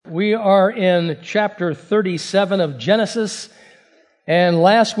We are in chapter 37 of Genesis. And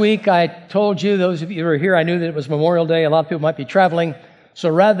last week I told you, those of you who are here, I knew that it was Memorial Day. A lot of people might be traveling. So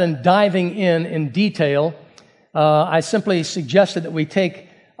rather than diving in detail, I simply suggested that we take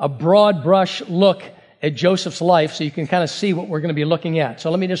a broad brush look at Joseph's life so you can kind of see what we're going to be looking at.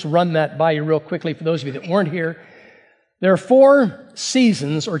 So let me just run that by you real quickly for those of you that weren't here. There are 4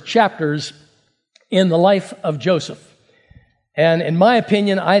 seasons or chapters in the life of Joseph. And in my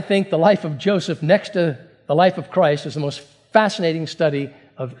opinion, I think the life of Joseph next to the life of Christ is the most fascinating study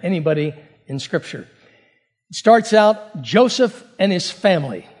of anybody in Scripture. It starts out Joseph and his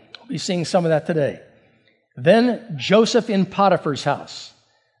family. We'll be seeing some of that today. Then Joseph in Potiphar's house.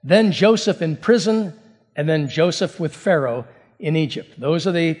 Then Joseph in prison. And then Joseph with Pharaoh in Egypt. Those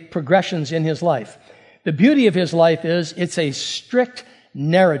are the progressions in his life. The beauty of his life is it's a strict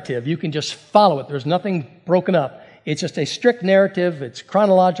narrative. You can just follow it. There's nothing broken up. It's just a strict narrative. It's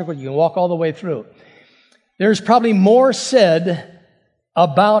chronological. You can walk all the way through. There's probably more said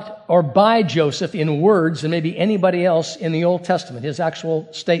about or by Joseph in words than maybe anybody else in the Old Testament, his actual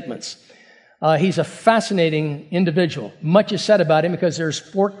statements. He's a fascinating individual. Much is said about him because there's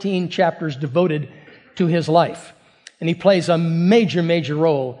 14 chapters devoted to his life. And he plays a major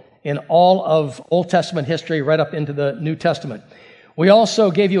role in all of Old Testament history right up into the New Testament. We also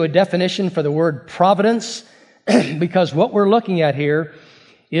gave you a definition for the word providence because what we're looking at here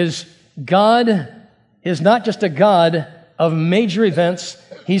is God is not just a God of major events,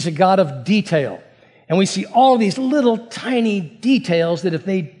 He's a God of detail. And we see all these little tiny details that if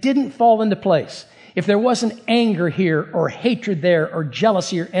they didn't fall into place, if there wasn't anger here or hatred there or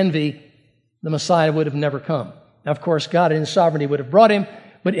jealousy or envy, the Messiah would have never come. Now, of course, God in His sovereignty would have brought Him,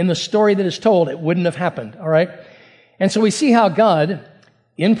 but in the story that is told, it wouldn't have happened, all right? And so we see how God,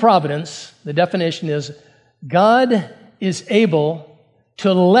 in providence, the definition is, God is able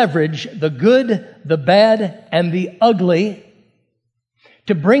to leverage the good, the bad, and the ugly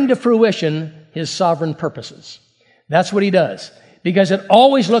to bring to fruition His sovereign purposes. That's what He does. Because it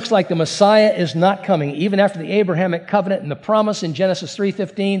always looks like the Messiah is not coming, even after the Abrahamic covenant and the promise in Genesis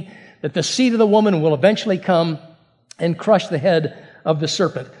 3:15 that the seed of the woman will eventually come and crush the head of the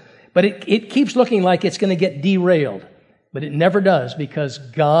serpent. But it keeps looking like it's going to get derailed. But it never does because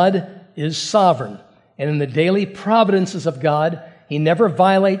God is sovereign. And in the daily providences of God, He never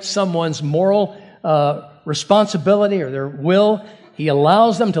violates someone's moral responsibility or their will. He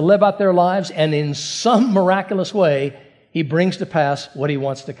allows them to live out their lives, and in some miraculous way, He brings to pass what He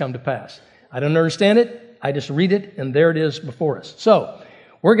wants to come to pass. I don't understand it. I just read it, and there it is before us. So,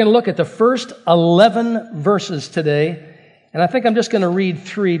 we're going to look at the first 11 verses today, and I think I'm just going to read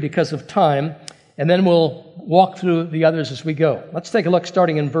 3 because of time, and then we'll walk through the others as we go. Let's take a look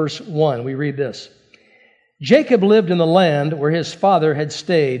starting in verse 1. We read this. Jacob lived in the land where his father had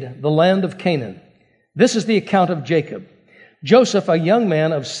stayed, the land of Canaan. This is the account of Jacob. Joseph, a young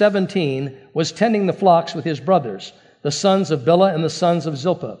man of 17, was tending the flocks with his brothers, the sons of Bilhah and the sons of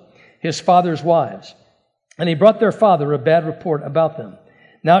Zilpah, his father's wives. And he brought their father a bad report about them.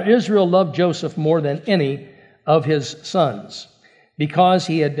 Now Israel loved Joseph more than any of his sons, because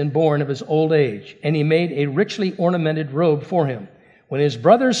he had been born of his old age, and he made a richly ornamented robe for him. When his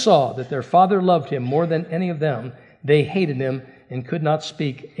brothers saw that their father loved him more than any of them, they hated him and could not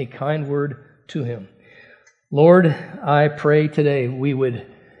speak a kind word to him. Lord, I pray today we would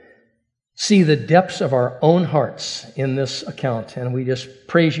see the depths of our own hearts in this account, and we just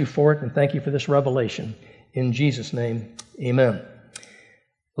praise you for it and thank you for this revelation. In Jesus' name, amen.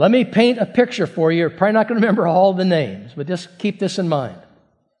 Let me paint a picture for you. You're probably not going to remember all the names, but just keep this in mind.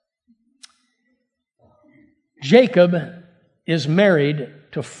 Jacob is married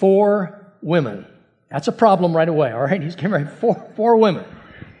to 4 women. That's a problem right away, all right? He's getting married to four women.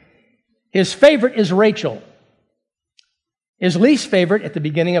 His favorite is Rachel. His least favorite at the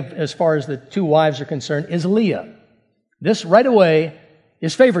beginning of, as far as the 2 wives are concerned, is Leah. This right away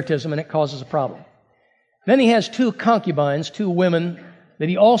is favoritism, and it causes a problem. Then he has 2 concubines, 2 women that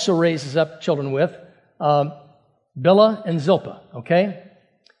he also raises up children with, Bilhah and Zilpah, okay?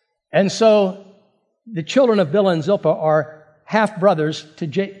 And so the children of Bilhah and Zilpah are half-brothers to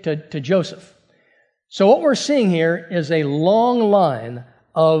Joseph. So what we're seeing here is a long line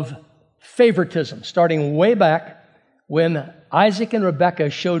of favoritism, starting way back when Isaac and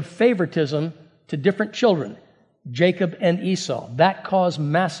Rebekah showed favoritism to different children, Jacob and Esau. That caused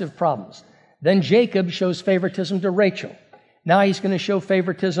massive problems. Then Jacob shows favoritism to Rachel. Now he's going to show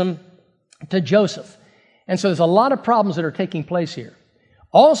favoritism to Joseph. And so there's a lot of problems that are taking place here.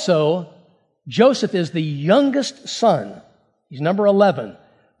 Also, Joseph is the youngest son. He's number 11.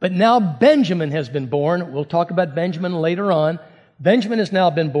 But now Benjamin has been born. We'll talk about Benjamin later on. Benjamin has now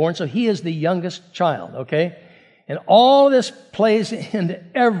been born, so he is the youngest child, okay? And all this plays into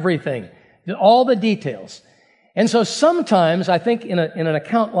everything, all the details. And so sometimes, I think in an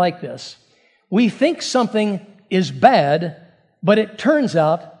account like this, we think something is bad, but it turns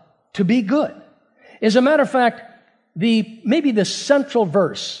out to be good. As a matter of fact, maybe the central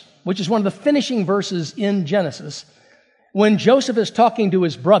verse, which is one of the finishing verses in Genesis, when Joseph is talking to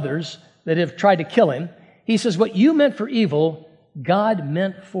his brothers that have tried to kill him, he says, what you meant for evil, God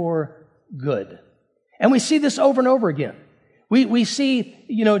meant for good. And we see this over and over again. We see,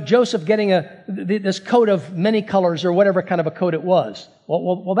 Joseph getting this coat of many colors or whatever kind of a coat it was.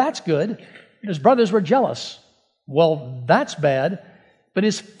 Well, that's good. His brothers were jealous. Well, that's bad. But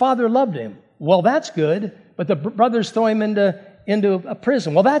his father loved him. Well, that's good. But the brothers throw him into a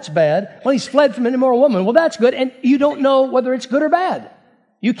prison. Well, that's bad. Well, he's fled from an immoral woman. Well, that's good. And you don't know whether it's good or bad.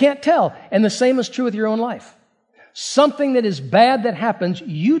 You can't tell. And the same is true with your own life. Something that is bad that happens,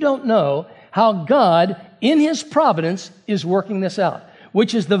 you don't know how God, in His providence, is working this out,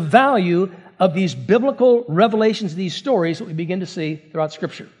 which is the value of these biblical revelations, these stories that we begin to see throughout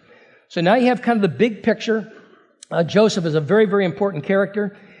Scripture. So now you have kind of the big picture. Joseph is a very, very important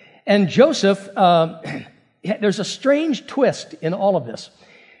character. And Joseph, there's a strange twist in all of this.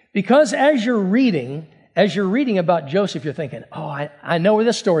 Because as you're reading about Joseph, you're thinking, oh, I know where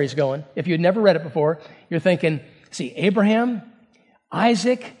this story is going. If you'd never read it before, you're thinking, see, Abraham,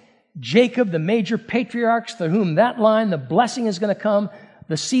 Isaac, Jacob, the major patriarchs through whom that line, the blessing is going to come,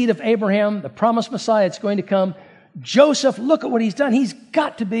 the seed of Abraham, the promised Messiah, it's going to come. Joseph, look at what he's done. He's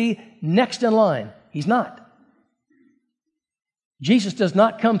got to be next in line. He's not. Jesus does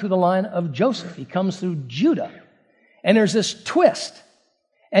not come through the line of Joseph. He comes through Judah. And there's this twist.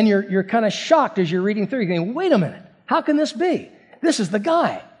 And you're kind of shocked as you're reading through. You're going, wait a minute. How can this be? This is the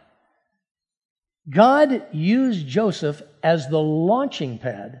guy. God used Joseph as the launching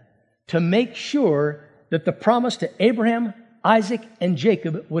pad to make sure that the promise to Abraham, Isaac, and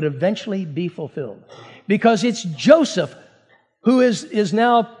Jacob would eventually be fulfilled. Because it's Joseph who is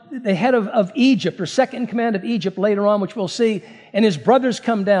now the head of Egypt, or second in command of Egypt later on, which we'll see. And his brothers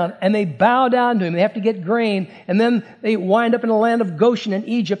come down, and they bow down to him. They have to get grain. And then they wind up in the land of Goshen in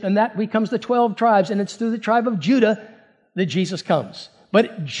Egypt, and that becomes the 12 tribes. And it's through the tribe of Judah that Jesus comes.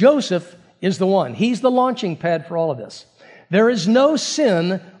 But Joseph is the one. He's the launching pad for all of this. There is no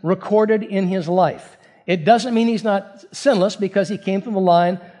sin recorded in his life. It doesn't mean he's not sinless because he came from the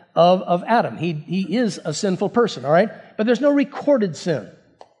line of Adam. He is a sinful person, all right? But there's no recorded sin.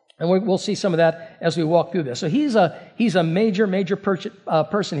 And we'll see some of that as we walk through this. So he's a major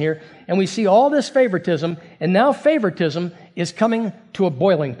person here. And we see all this favoritism. And now favoritism is coming to a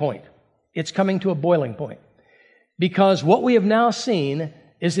boiling point. It's coming to a boiling point. Because what we have now seen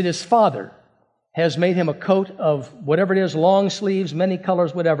is that his father has made him a coat of whatever it is, long sleeves, many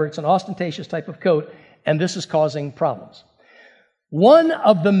colors, whatever. It's an ostentatious type of coat. And this is causing problems. One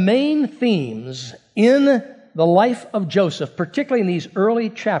of the main themes in the life of Joseph, particularly in these early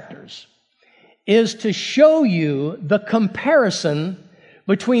chapters, is to show you the comparison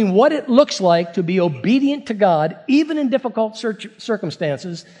between what it looks like to be obedient to God, even in difficult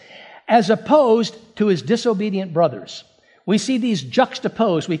circumstances, as opposed to his disobedient brothers. We see these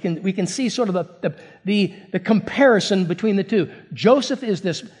juxtaposed. We can see sort of the comparison between the two. Joseph is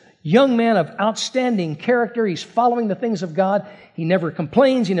this young man of outstanding character. He's following the things of God. He never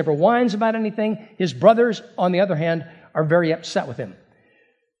complains. He never whines about anything. His brothers, on the other hand, are very upset with him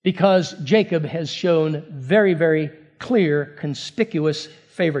because Jacob has shown very, very clear, conspicuous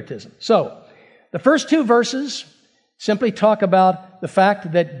favoritism. So, the first two verses simply talk about the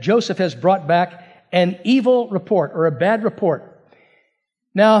fact that Joseph has brought back an evil report or a bad report.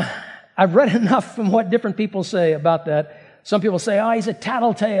 Now, I've read enough from what different people say about that. Some people say, oh, he's a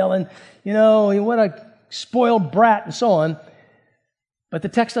tattletale and, what a spoiled brat and so on. But the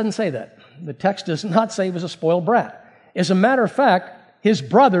text doesn't say that. The text does not say he was a spoiled brat. As a matter of fact, his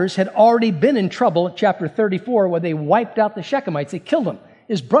brothers had already been in trouble at chapter 34 where they wiped out the Shechemites. They killed them.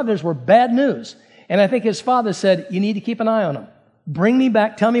 His brothers were bad news. And I think his father said, you need to keep an eye on them. Bring me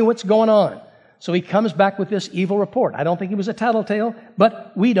back. Tell me what's going on. So he comes back with this evil report. I don't think he was a tattletale,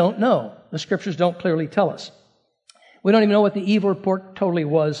 but we don't know. The scriptures don't clearly tell us. We don't even know what the evil report totally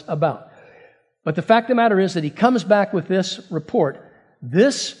was about. But the fact of the matter is that he comes back with this report.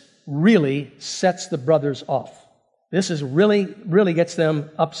 This really sets the brothers off. This is really gets them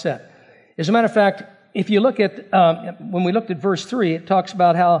upset. As a matter of fact, if you look at, when we looked at verse 3, it talks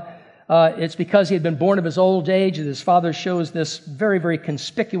about how it's because he had been born of his old age that his father shows this very, very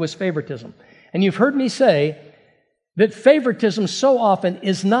conspicuous favoritism. And you've heard me say that favoritism so often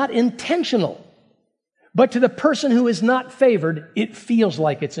is not intentional, But to the person who is not favored, it feels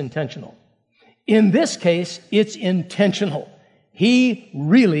like it's intentional. In this case, it's intentional. He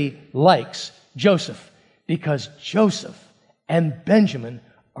really likes Joseph because Joseph and Benjamin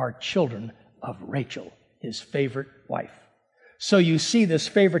are children of Rachel, his favorite wife. So you see this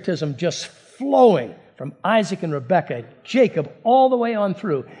favoritism just flowing from Isaac and Rebekah, Jacob, all the way on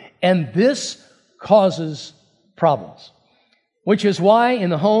through. And this causes problems, which is why in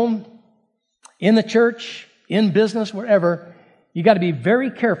the home, in the church, in business, wherever, you got to be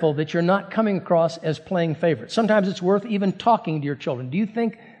very careful that you're not coming across as playing favorites. Sometimes it's worth even talking to your children. Do you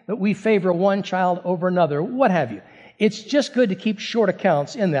think that we favor one child over another? What have you? It's just good to keep short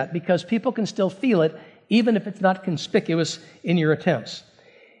accounts in that because people can still feel it even if it's not conspicuous in your attempts.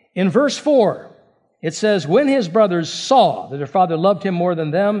 In verse 4, it says, when his brothers saw that their father loved him more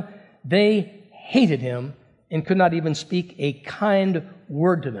than them, they hated him and could not even speak a kind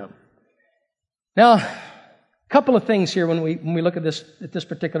word to them. Now, a couple of things here when we look at this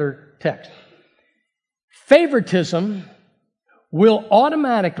particular text. Favoritism will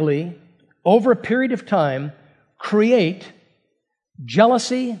automatically, over a period of time, create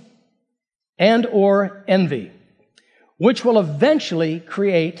jealousy and or envy, which will eventually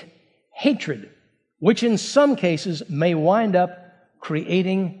create hatred, which in some cases may wind up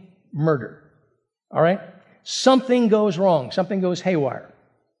creating murder. All right? Something goes wrong. Something goes haywire.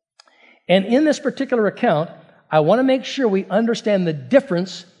 And in this particular account, I want to make sure we understand the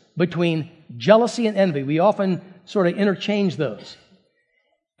difference between jealousy and envy. We often sort of interchange those.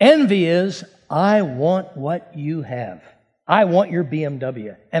 Envy is, I want what you have. I want your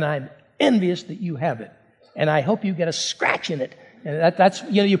BMW, and I'm envious that you have it. And I hope you get a scratch in it. And that's,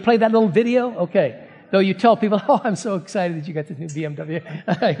 you play that little video? Okay. Though you tell people, oh, I'm so excited that you got this new BMW.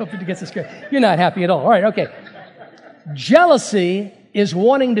 I hope it gets a scratch. You're not happy at all. All right, okay. Jealousy is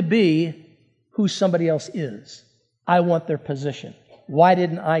wanting to be who somebody else is. I want their position. Why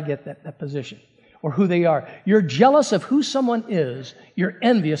didn't I get that position? Or who they are. You're jealous of who someone is. You're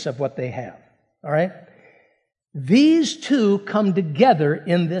envious of what they have. All right? These two come together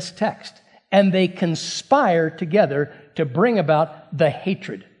in this text, and they conspire together to bring about the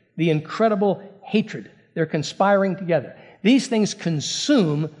hatred, the incredible hatred. They're conspiring together. These things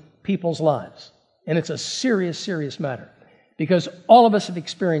consume people's lives, and it's a serious, serious matter because all of us have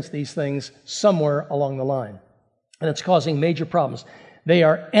experienced these things somewhere along the line, and it's causing major problems. They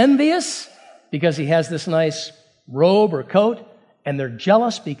are envious because he has this nice robe or coat, and they're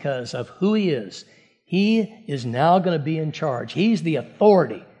jealous because of who he is. He is now going to be in charge. He's the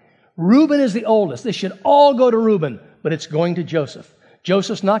authority. Reuben is the oldest. This should all go to Reuben, but it's going to Joseph.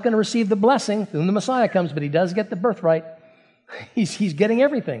 Joseph's not going to receive the blessing when the Messiah comes, but he does get the birthright. He's getting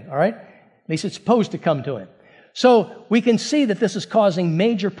everything, all right? At least it's supposed to come to him. So we can see that this is causing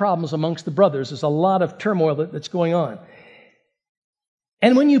major problems amongst the brothers. There's a lot of turmoil that's going on.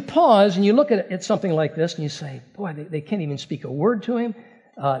 And when you pause and you look at something like this and you say, boy, they can't even speak a word to him.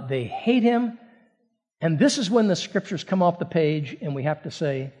 They hate him. And this is when the scriptures come off the page and we have to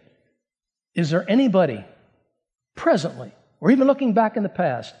say, is there anybody presently, or even looking back in the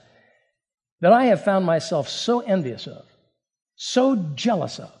past, that I have found myself so envious of, so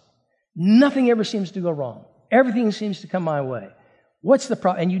jealous of? Nothing ever seems to go wrong. Everything seems to come my way. What's the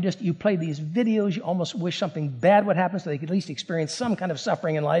problem? And you play these videos, you almost wish something bad would happen so they could at least experience some kind of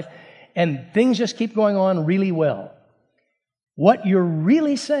suffering in life, and things just keep going on really well. What you're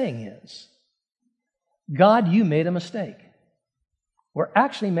really saying is, God, you made a mistake. We're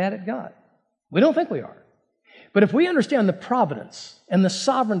actually mad at God. We don't think we are. But if we understand the providence and the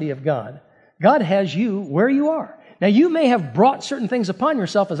sovereignty of God, God has you where you are. Now, you may have brought certain things upon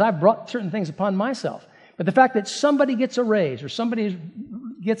yourself as I've brought certain things upon myself. But the fact that somebody gets a raise or somebody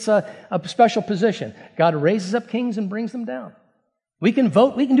gets a special position, God raises up kings and brings them down. We can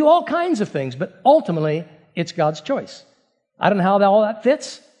vote, we can do all kinds of things, but ultimately, it's God's choice. I don't know how all that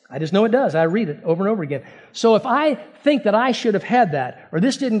fits. I just know it does. I read it over and over again. So if I think that I should have had that, or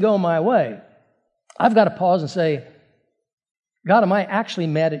this didn't go my way, I've got to pause and say, God, am I actually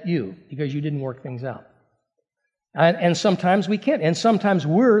mad at you because you didn't work things out? And sometimes we can't. And sometimes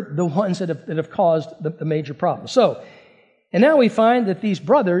we're the ones that have caused the major problem. So, and now we find that these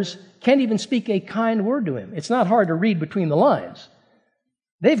brothers can't even speak a kind word to him. It's not hard to read between the lines.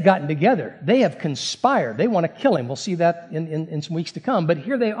 They've gotten together. They have conspired. They want to kill him. We'll see that in some weeks to come. But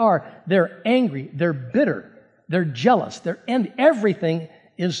here they are. They're angry. They're bitter. They're jealous. And everything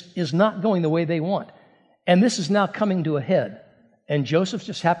is not going the way they want. And this is now coming to a head. And Joseph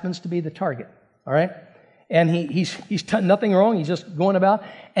just happens to be the target. All right? And he's done nothing wrong. He's just going about.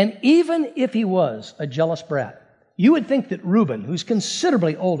 And even if he was a jealous brat, you would think that Reuben, who's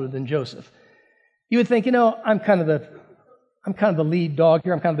considerably older than Joseph, You would think, I'm kind of the lead dog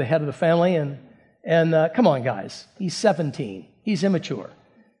here. I'm kind of the head of the family. And come on, guys. He's 17. He's immature.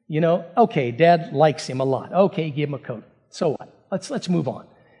 Okay, Dad likes him a lot. Okay, give him a coat. So what? Let's move on.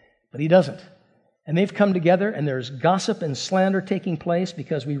 But he doesn't. And they've come together, and there's gossip and slander taking place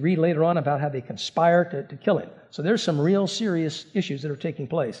because we read later on about how they conspire to kill him. So there's some real serious issues that are taking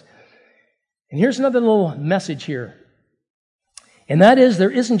place. And here's another little message here. And that is,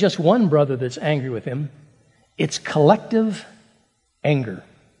 there isn't just one brother that's angry with him. It's collective anger.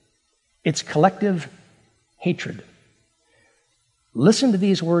 It's collective hatred. Listen to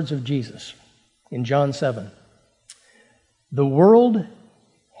these words of Jesus in John 7. The world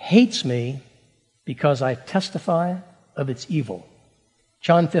hates me because I testify of its evil.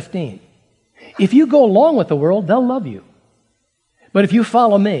 John 15. If you go along with the world, they'll love you. But if you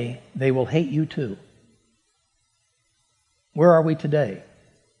follow me, they will hate you too. Where are we today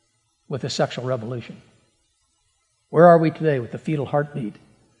with the sexual revolution? Where are we today with the fetal heartbeat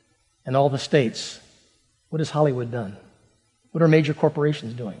and all the states? What has Hollywood done? What are major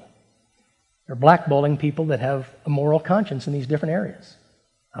corporations doing? They're blackballing people that have a moral conscience in these different areas.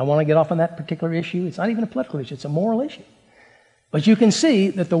 I don't want to get off on that particular issue. It's not even a political issue. It's a moral issue. But you can see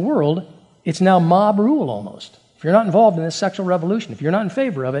that the world, it's now mob rule almost. If you're not involved in this sexual revolution, if you're not in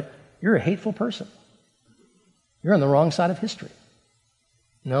favor of it, you're a hateful person. You're on the wrong side of history.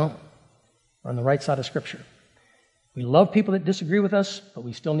 No, we're on the right side of Scripture. We love people that disagree with us, but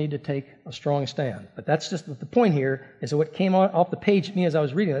we still need to take a strong stand. But that's just the point here, is that what came off the page to me as I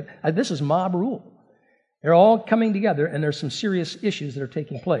was reading it, this is mob rule. They're all coming together, and there's some serious issues that are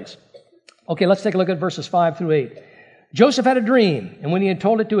taking place. Okay, let's take a look at verses 5 through 8. Joseph had a dream, and when he had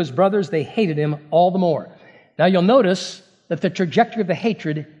told it to his brothers, they hated him all the more. Now you'll notice that the trajectory of the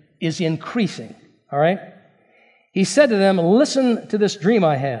hatred is increasing, all right? He said to them, listen to this dream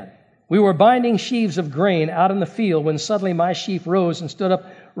I had. We were binding sheaves of grain out in the field when suddenly my sheaf rose and stood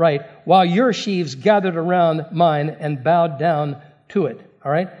upright, while your sheaves gathered around mine and bowed down to it,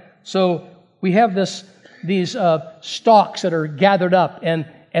 all right? So we have these stalks that are gathered up, and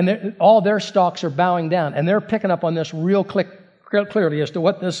all their stalks are bowing down, and they're picking up on this real clearly as to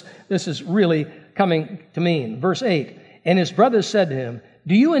what this is really coming to mean. Verse 8, and his brothers said to him,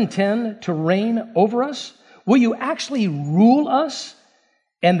 do you intend to reign over us? Will you actually rule us?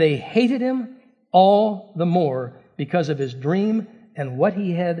 And they hated him all the more because of his dream and what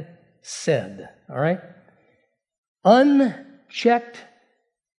he had said. All right? Unchecked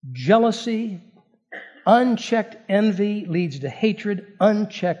jealousy, unchecked envy leads to hatred.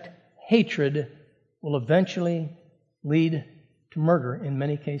 Unchecked hatred will eventually lead to murder in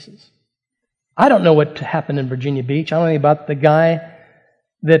many cases. I don't know what happened in Virginia Beach. I don't know about the guy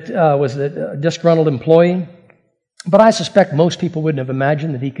that was a disgruntled employee. But I suspect most people wouldn't have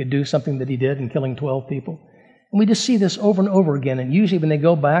imagined that he could do something that he did in killing 12 people. And we just see this over and over again. And usually when they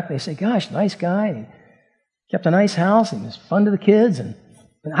go back, they say, gosh, nice guy. He kept a nice house. And he was fun to the kids. And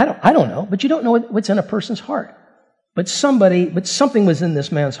I don't know. But you don't know what's in a person's heart. But something was in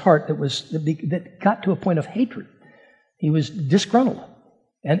this man's heart that got to a point of hatred. He was disgruntled.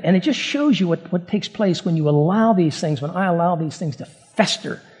 And it just shows you what takes place when you allow these things, when I allow these things to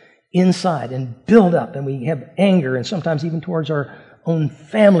fester inside and build up, and we have anger, and sometimes even towards our own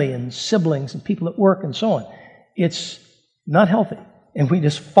family and siblings and people at work and so on. It's not healthy, and we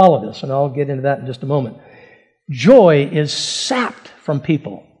just follow this, and I'll get into that in just a moment. Joy is sapped from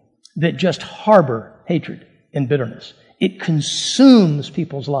people that just harbor hatred and bitterness. It consumes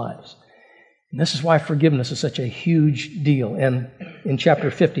people's lives. And this is why forgiveness is such a huge deal. And in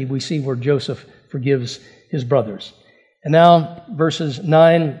chapter 50, we see where Joseph forgives his brothers. And now, verses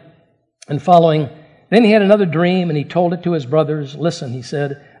 9 and following, then he had another dream, and he told it to his brothers. Listen, he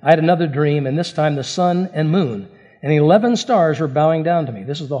said, I had another dream, and this time the sun and moon and 11 stars were bowing down to me.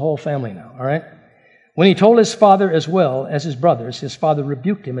 This is the whole family now, all right? When he told his father as well as his brothers, his father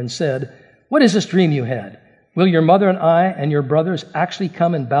rebuked him and said, what is this dream you had? Will your mother and I and your brothers actually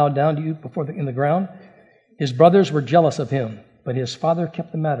come and bow down to you in the ground? His brothers were jealous of him, but his father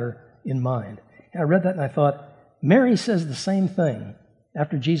kept the matter in mind. And I read that and I thought, Mary says the same thing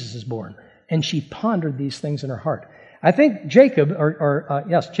after Jesus is born, and she pondered these things in her heart. I think Jacob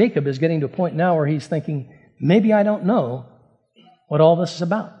is getting to a point now where he's thinking, maybe I don't know what all this is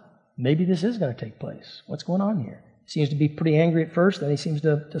about. Maybe this is going to take place. What's going on here? He seems to be pretty angry at first, then he seems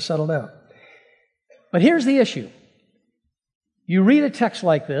to settle down. But here's the issue. You read a text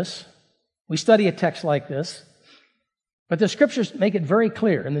like this, we study a text like this, but the Scriptures make it very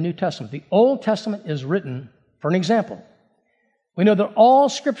clear in the New Testament. The Old Testament is written for an example. We know that all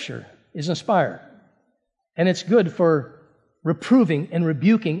Scripture is inspired, and it's good for reproving and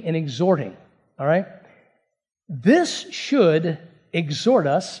rebuking and exhorting All right? This should exhort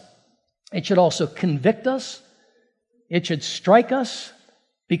us. It should also convict us. It should strike us,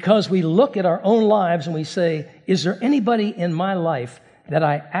 because we look at our own lives and we say, is there anybody in my life that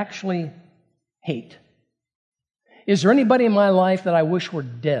I actually hate? Is there anybody in my life that I wish were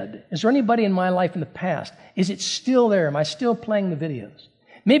dead? Is there anybody in my life in the past? Is it still there? Am I still playing the videos?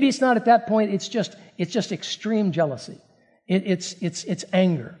 Maybe it's not at that point. It's just extreme jealousy. It's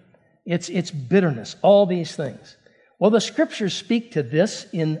anger. It's bitterness. All these things. Well, the Scriptures speak to this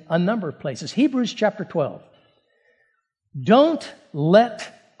in a number of places. Hebrews chapter 12. Don't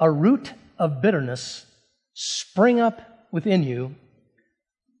let a root of bitterness spring up within you,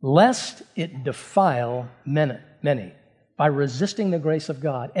 lest it defile many by resisting the grace of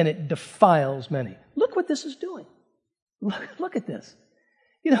God, and it defiles many. Look what this is doing. Look at this.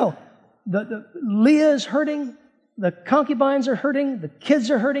 You know, the Leah is hurting, the concubines are hurting, the kids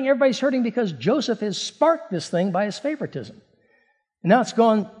are hurting, everybody's hurting because Joseph has sparked this thing by his favoritism. And now it's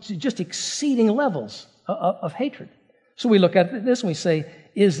gone to just exceeding levels of hatred. So we look at this and we say,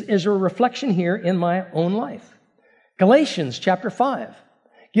 is there a reflection here in my own life? Galatians chapter 5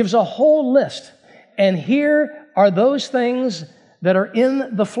 gives a whole list. And here are those things that are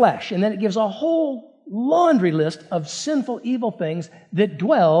in the flesh. And then it gives a whole laundry list of sinful, evil things that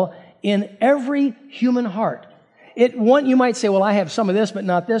dwell in every human heart. You might say, well, I have some of this, but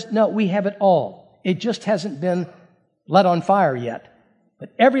not this. No, we have it all. It just hasn't been lit on fire yet.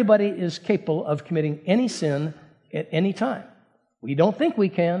 But everybody is capable of committing any sin at any time. We don't think we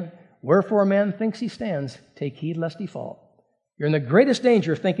can. Wherefore a man thinks he stands, take heed lest he fall. You're in the greatest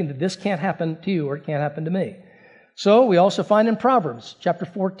danger of thinking that this can't happen to you or it can't happen to me. So we also find in Proverbs chapter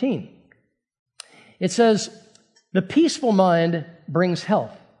 14, it says, the peaceful mind brings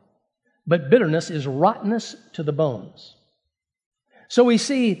health, but bitterness is rottenness to the bones. So we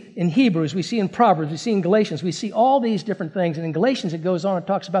see in Hebrews, we see in Proverbs, we see in Galatians, we see all these different things. And in Galatians, it goes on and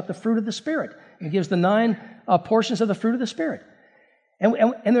talks about the fruit of the Spirit. And it gives the 9 portions of the fruit of the Spirit.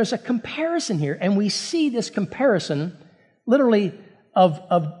 And there's a comparison here. And we see this comparison literally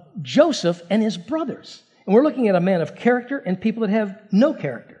of Joseph and his brothers. And we're looking at a man of character and people that have no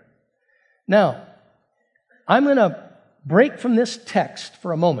character. Now, I'm going to break from this text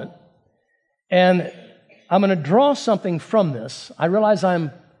for a moment. And I'm going to draw something from this. I realize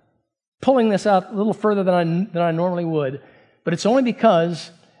I'm pulling this out a little further than I normally would, but it's only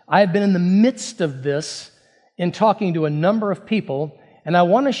because I have been in the midst of this in talking to a number of people, and I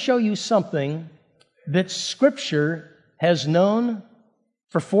want to show you something that Scripture has known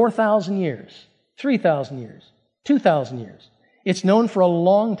for 4,000 years, 3,000 years, 2,000 years. It's known for a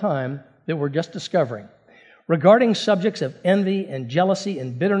long time that we're just discovering, regarding subjects of envy and jealousy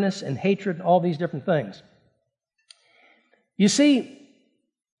and bitterness and hatred and all these different things. You see,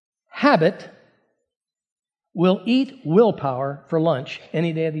 habit will eat willpower for lunch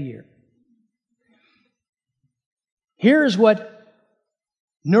any day of the year. Here's what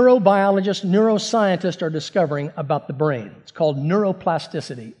neurobiologists, neuroscientists are discovering about the brain. It's called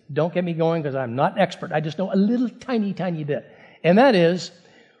neuroplasticity. Don't get me going because I'm not an expert. I just know a little tiny bit. And that is,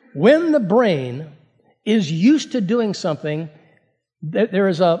 when the brain is used to doing something, there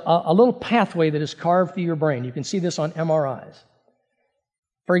is a little pathway that is carved through your brain. You can see this on MRIs.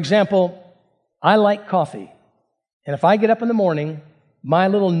 For example, I like coffee. And if I get up in the morning, my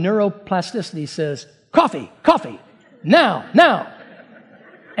little neuroplasticity says, coffee, coffee, now.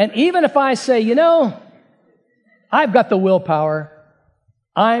 And even if I say, I've got the willpower,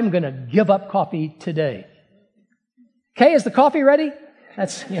 I'm going to give up coffee today. Okay, is the coffee ready?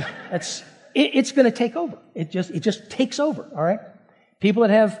 It's going to take over. It just takes over, all right? People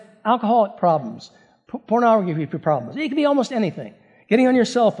that have alcoholic problems, pornography problems, it can be almost anything. Getting on your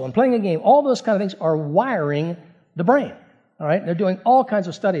cell phone, playing a game, all those kind of things are wiring the brain, all right? They're doing all kinds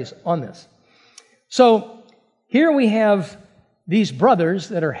of studies on this. So here we have these brothers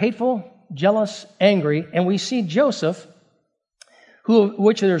that are hateful, jealous, angry, and we see Joseph,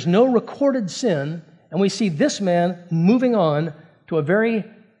 which there's no recorded sin, and we see this man moving on to a very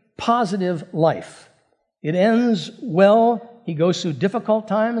positive life. It ends well. He goes through difficult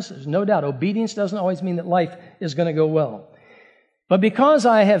times. There's no doubt. Obedience doesn't always mean that life is going to go well. But because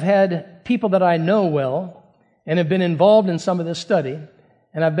I have had people that I know well and have been involved in some of this study,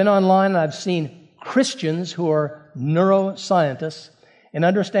 and I've been online and I've seen Christians who are neuroscientists and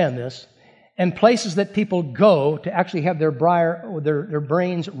understand this, and places that people go to actually have their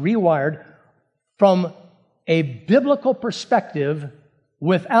brains rewired from a biblical perspective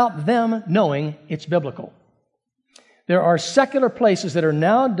without them knowing it's biblical. There are secular places that are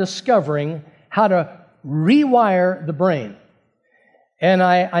now discovering how to rewire the brain. And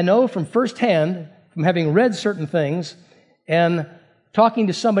I know from firsthand, from having read certain things and talking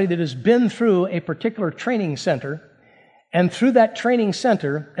to somebody that has been through a particular training center, and through that training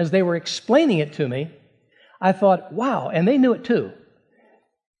center, as they were explaining it to me, I thought, wow, and they knew it too.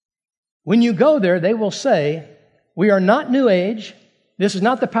 When you go there, they will say, we are not New Age, this is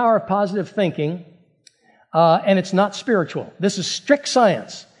not the power of positive thinking, and it's not spiritual. This is strict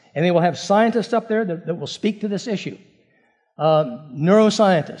science. And they will have scientists up there that will speak to this issue.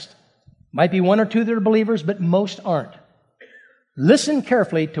 Neuroscientists. Might be one or two that are believers, but most aren't. Listen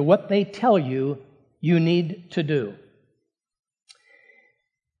carefully to what they tell you you need to do.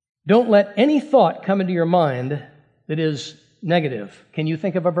 Don't let any thought come into your mind that is negative. Can you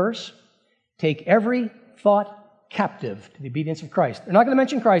think of a verse? Take every thought captive to the obedience of Christ. They're not going to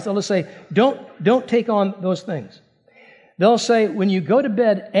mention Christ. They'll just say, don't take on those things. They'll say, when you go to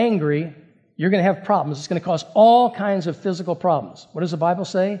bed angry, you're going to have problems. It's going to cause all kinds of physical problems. What does the Bible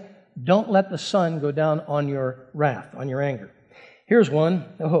say? Don't let the sun go down on your wrath, on your anger. Here's one.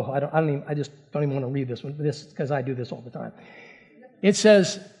 I just don't even want to read this one, because I do this all the time. It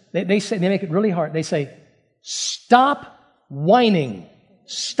says, they make it really hard. They say, stop whining.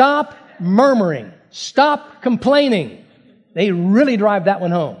 Stop murmuring. Stop complaining. They really drive that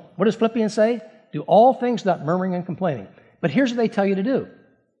one home. What does Philippians say? Do all things without murmuring and complaining. But here's what they tell you to do.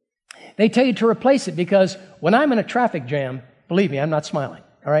 They tell you to replace it, because when I'm in a traffic jam, believe me, I'm not smiling,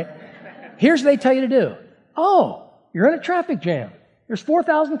 all right? Here's what they tell you to do. Oh, you're in a traffic jam. There's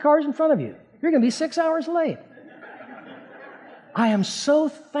 4,000 cars in front of you. You're going to be 6 hours late. I am so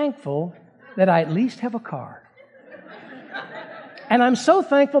thankful that I at least have a car. And I'm so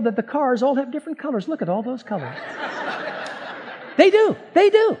thankful that the cars all have different colors. Look at all those colors. They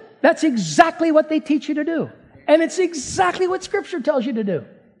do. That's exactly what they teach you to do. And it's exactly what Scripture tells you to do.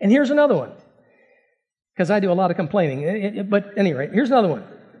 And here's another one, because I do a lot of complaining. But anyway, here's another one.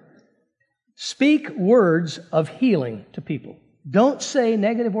 Speak words of healing to people. Don't say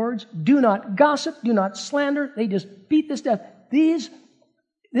negative words. Do not gossip. Do not slander. They just beat this death. This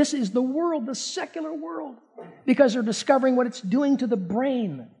is the world, the secular world, because they're discovering what it's doing to the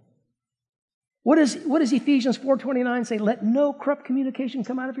brain. What does Ephesians 4:29 say? Let no corrupt communication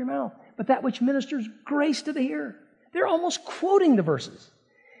come out of your mouth, but that which ministers grace to the hearer. They're almost quoting the verses.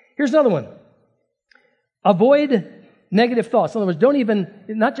 Here's another one. Avoid negative thoughts. In other words,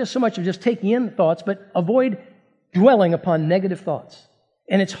 not just so much of just taking in thoughts, but avoid dwelling upon negative thoughts.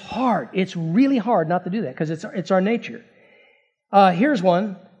 And it's hard. It's really hard not to do that, because it's our nature. Here's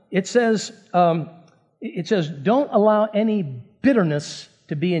one. It says, don't allow any bitterness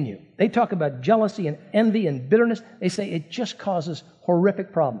to be in you. They talk about jealousy and envy and bitterness. They say it just causes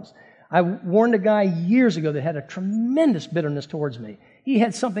horrific problems. I warned a guy years ago that had a tremendous bitterness towards me. He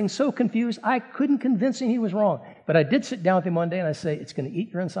had something so confused, I couldn't convince him he was wrong. But I did sit down with him one day and I say, it's going to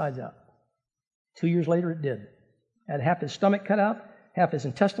eat your insides out. 2 years later, it did. Had half his stomach cut out, half his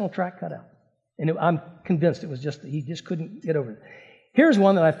intestinal tract cut out. And I'm convinced it was just that he just couldn't get over it. Here's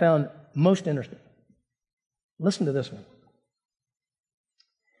one that I found most interesting. Listen to this one.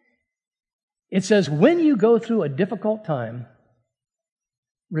 It says, when you go through a difficult time,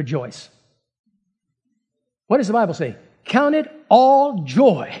 rejoice. What does the Bible say? Count it all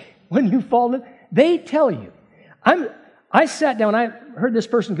joy when you fall in. They tell you. I sat down, I heard this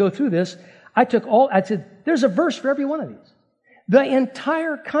person go through this. I said, there's a verse for every one of these. The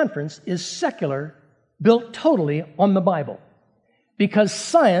entire conference is secular, built totally on the Bible, because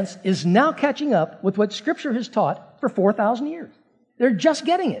science is now catching up with what Scripture has taught for 4,000 years. They're just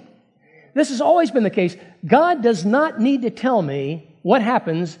getting it. This has always been the case. God does not need to tell me what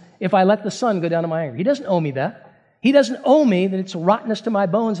happens if I let the sun go down in my anger. He doesn't owe me that. He doesn't owe me that it's rottenness to my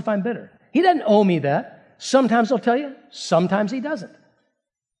bones if I'm bitter. He doesn't owe me that. Sometimes he'll tell you, sometimes he doesn't.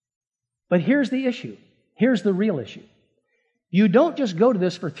 But here's the issue. Here's the real issue. You don't just go to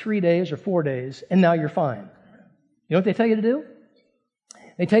this for 3 days or 4 days and now you're fine. You know what they tell you to do?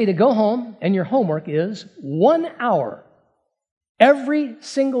 They tell you to go home, and your homework is 1 hour every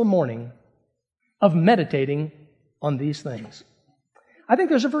single morning of meditating on these things. I think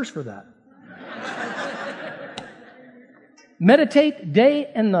there's a verse for that. Meditate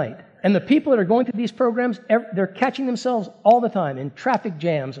day and night. And the people that are going through these programs, they're catching themselves all the time in traffic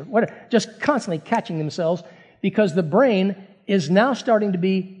jams or whatever, just constantly catching themselves, because the brain is now starting to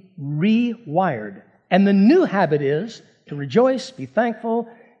be rewired. And the new habit is to rejoice, be thankful,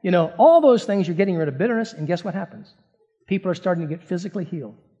 all those things. You're getting rid of bitterness, and guess what happens? People are starting to get physically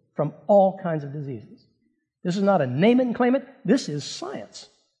healed from all kinds of diseases. This is not a name it and claim it. This is science.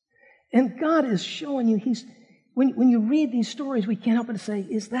 And God is showing you, when you read these stories, we can't help but say,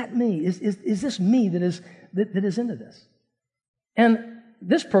 is that me? Is this me that is into this? And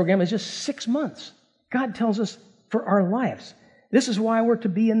this program is just 6 months. God tells us for our lives. This is why we're to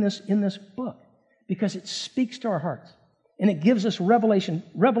be in this book, because it speaks to our hearts. And it gives us revelation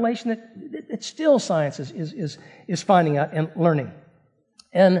that still science is finding out and learning.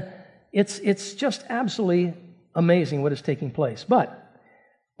 And it's just absolutely amazing what is taking place. But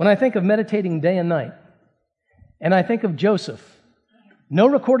when I think of meditating day and night, and I think of Joseph, no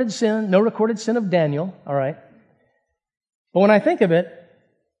recorded sin of Daniel, all right? But when I think of it,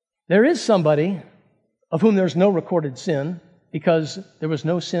 there is somebody of whom there's no recorded sin because there was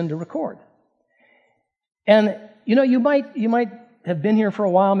no sin to record. And you might have been here for a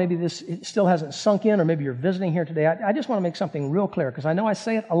while. Maybe this still hasn't sunk in, or maybe you're visiting here today. I just want to make something real clear, because I know I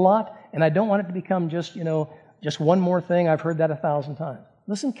say it a lot, and I don't want it to become just one more thing. I've heard that 1,000 times.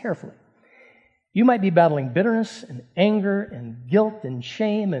 Listen carefully. You might be battling bitterness and anger and guilt and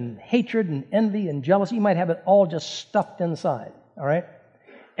shame and hatred and envy and jealousy. You might have it all just stuffed inside, all right?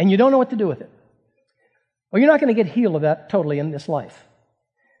 And you don't know what to do with it. Well, you're not going to get healed of that totally in this life.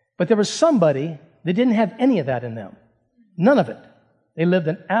 But there was somebody that didn't have any of that in them. None of it. They lived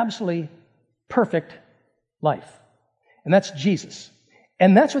an absolutely perfect life. And that's Jesus.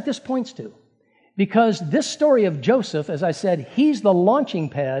 And that's what this points to. Because this story of Joseph, as I said, he's the launching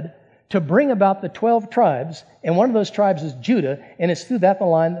pad to bring about the 12 tribes, and one of those tribes is Judah, and it's through that the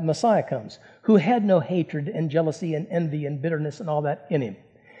line that Messiah comes, who had no hatred and jealousy and envy and bitterness and all that in him.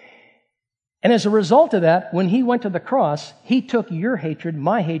 And as a result of that, when he went to the cross, he took your hatred,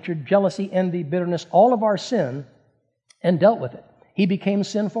 my hatred, jealousy, envy, bitterness, all of our sin, and dealt with it. He became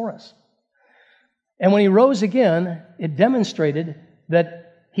sin for us. And when he rose again, it demonstrated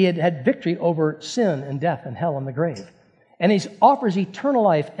that he had had victory over sin and death and hell and the grave. And he offers eternal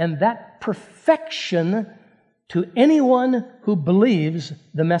life and that perfection to anyone who believes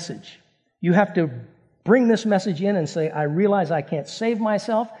the message. You have to bring this message in and say, I realize I can't save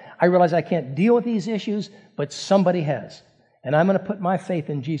myself. I realize I can't deal with these issues, but somebody has. And I'm going to put my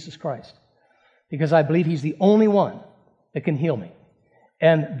faith in Jesus Christ because I believe He's the only one that can heal me.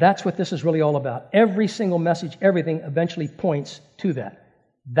 And that's what this is really all about. Every single message, everything eventually points to that.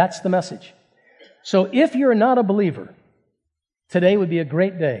 That's the message. So if you're not a believer, today would be a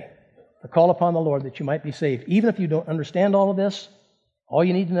great day to call upon the Lord that you might be saved. Even if you don't understand all of this, all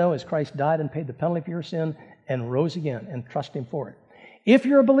you need to know is Christ died and paid the penalty for your sin and rose again, and trust Him for it. If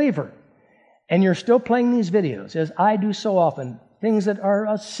you're a believer and you're still playing these videos, as I do so often, things that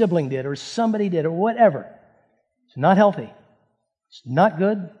a sibling did or somebody did or whatever, it's not healthy. It's not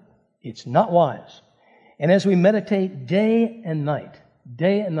good. It's not wise. And as we meditate day and night,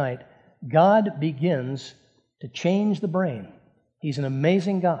 God begins to change the brain. He's an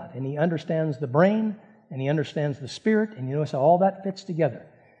amazing God, and He understands the brain, and He understands the spirit, and you notice how all that fits together.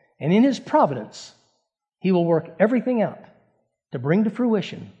 And in His providence, He will work everything out to bring to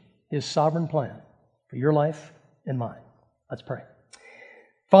fruition His sovereign plan for your life and mine. Let's pray.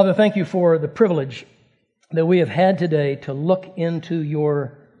 Father, thank You for the privilege that we have had today to look into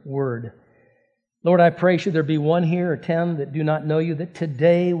Your Word. Lord, I pray, should there be one here or 10 that do not know You, that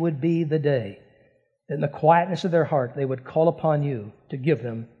today would be the day that in the quietness of their heart they would call upon You to give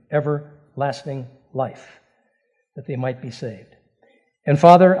them everlasting life, that they might be saved. And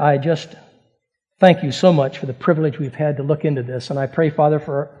Father, I just thank You so much for the privilege we've had to look into this. And I pray, Father,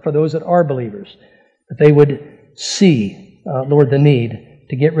 for those that are believers, that they would see, Lord, the need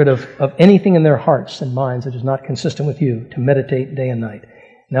to get rid of anything in their hearts and minds that is not consistent with You, to meditate day and night.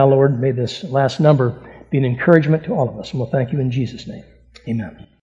 Now, Lord, may this last number be an encouragement to all of us. And we'll thank You in Jesus' name. Amen.